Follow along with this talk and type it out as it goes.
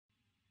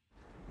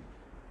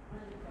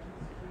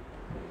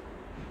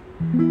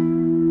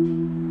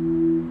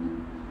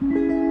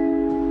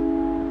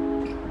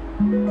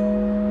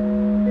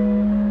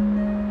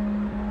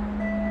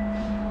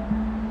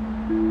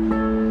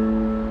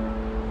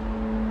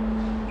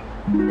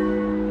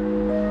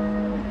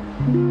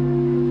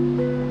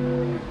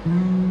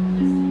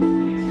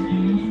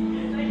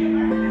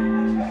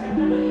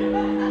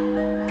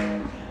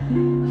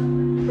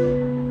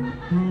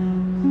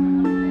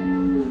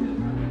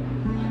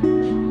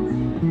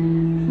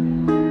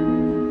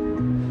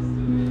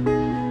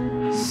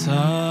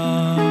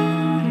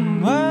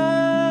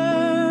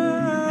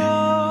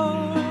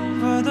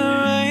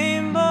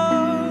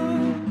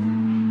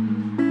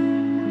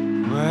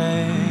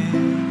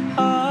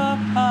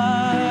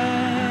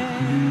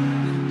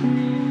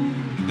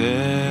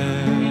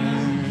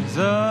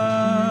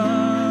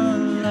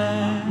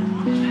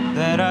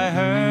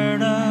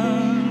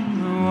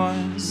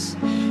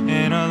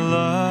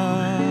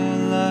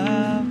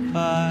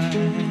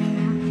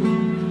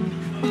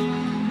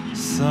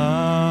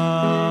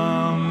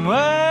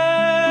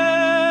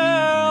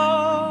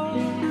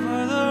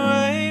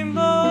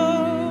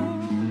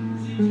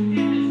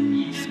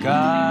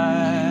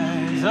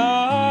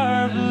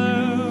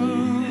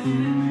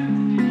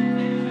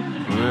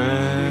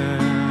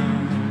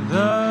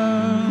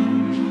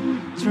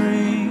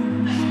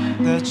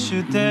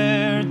You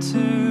dare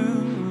to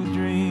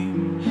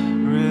dream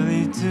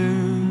really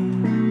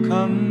do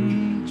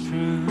come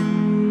true.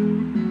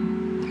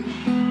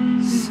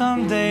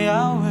 Someday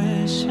I'll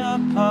wish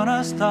upon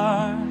a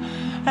star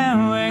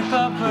and wake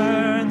up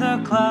where the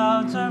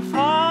clouds are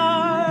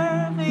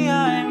far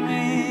behind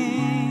me,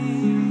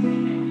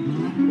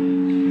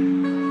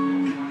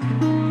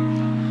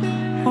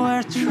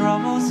 where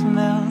troubles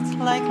melt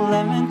like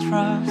lemon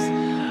drops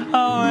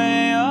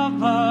away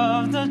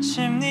above the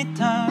chimney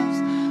tops.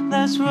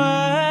 That's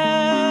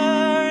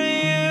where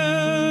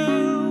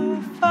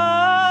you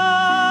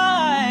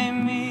find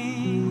me,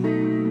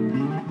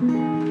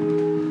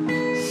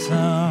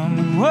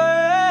 somewhere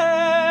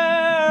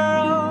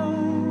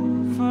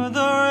over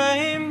the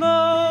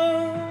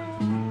rainbow.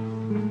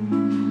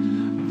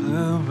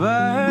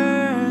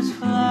 Bluebirds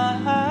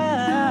fly,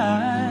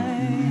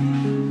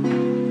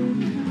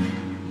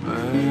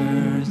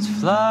 birds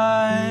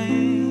fly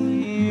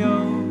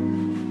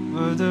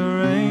over the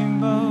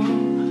rainbow.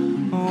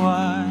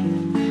 Why?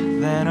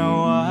 Then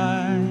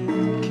why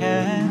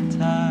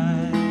can't I?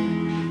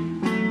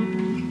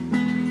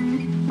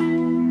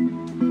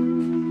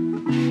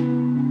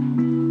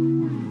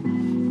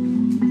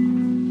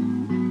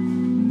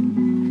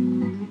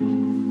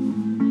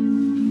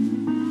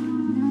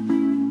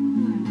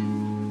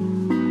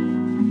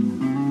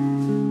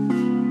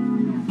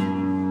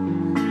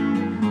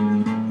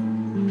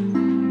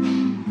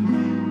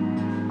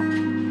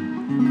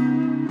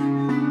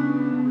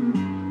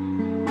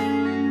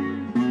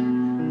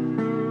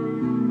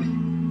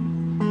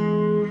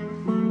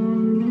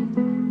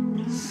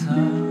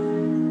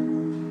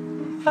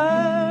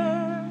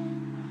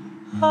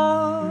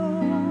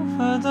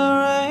 Over the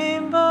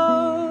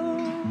rainbow,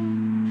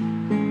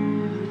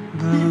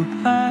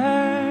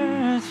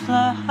 bluebirds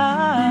fly,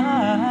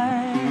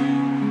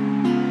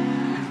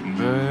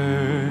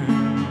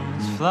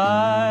 birds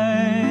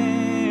fly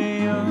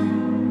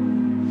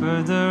over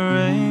the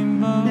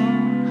rainbow.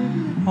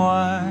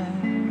 Why,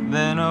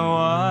 then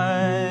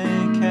why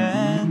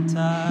can't I?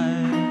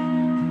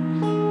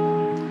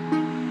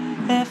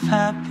 If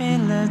happy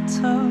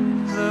little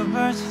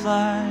bluebirds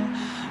fly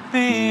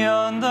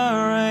beyond the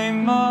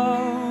rainbow,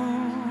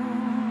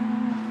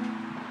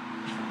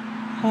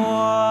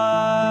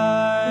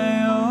 why,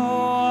 oh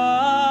why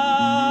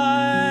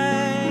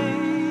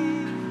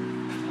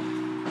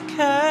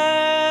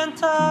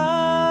can't I?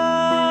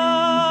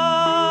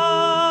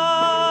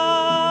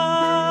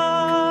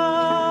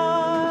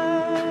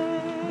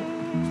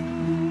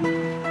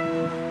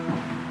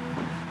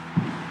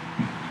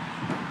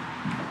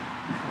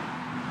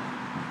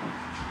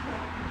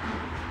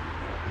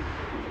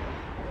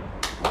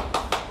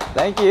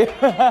 Thank you.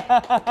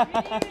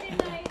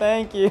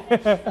 Thank you. Thank you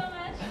so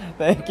much.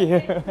 Thank you.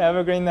 Have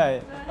a great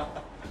night.